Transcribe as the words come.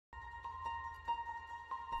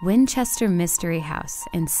Winchester Mystery House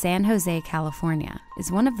in San Jose, California,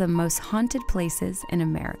 is one of the most haunted places in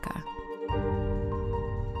America.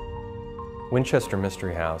 Winchester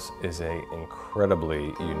Mystery House is an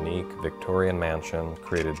incredibly unique Victorian mansion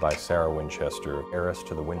created by Sarah Winchester, heiress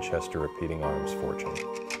to the Winchester Repeating Arms fortune.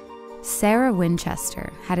 Sarah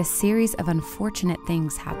Winchester had a series of unfortunate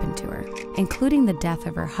things happen to her, including the death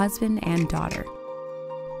of her husband and daughter.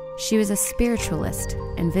 She was a spiritualist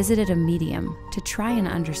and visited a medium to try and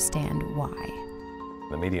understand why.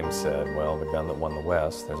 The medium said, well, the gun that won the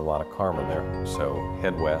West, there's a lot of karma there, so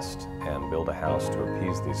head west and build a house to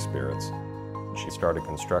appease these spirits. She started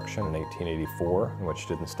construction in 1884, which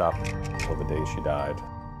didn't stop until the day she died.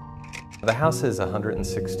 The house is a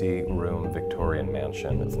 160-room Victorian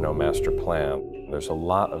mansion with no master plan. There's a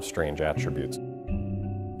lot of strange attributes.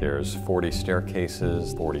 There's 40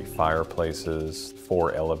 staircases, 40 fireplaces,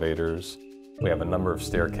 4 elevators. We have a number of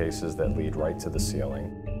staircases that lead right to the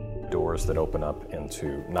ceiling, doors that open up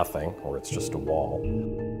into nothing, or it's just a wall.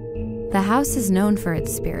 The house is known for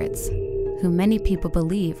its spirits, who many people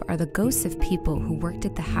believe are the ghosts of people who worked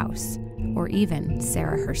at the house, or even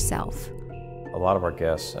Sarah herself. A lot of our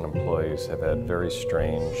guests and employees have had very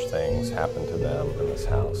strange things happen to them in this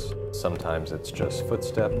house. Sometimes it's just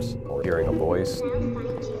footsteps, or hearing a voice,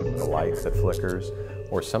 the light that flickers,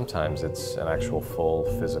 or sometimes it's an actual full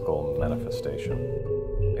physical manifestation.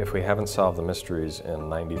 If we haven't solved the mysteries in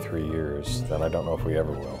 93 years, then I don't know if we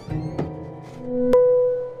ever will.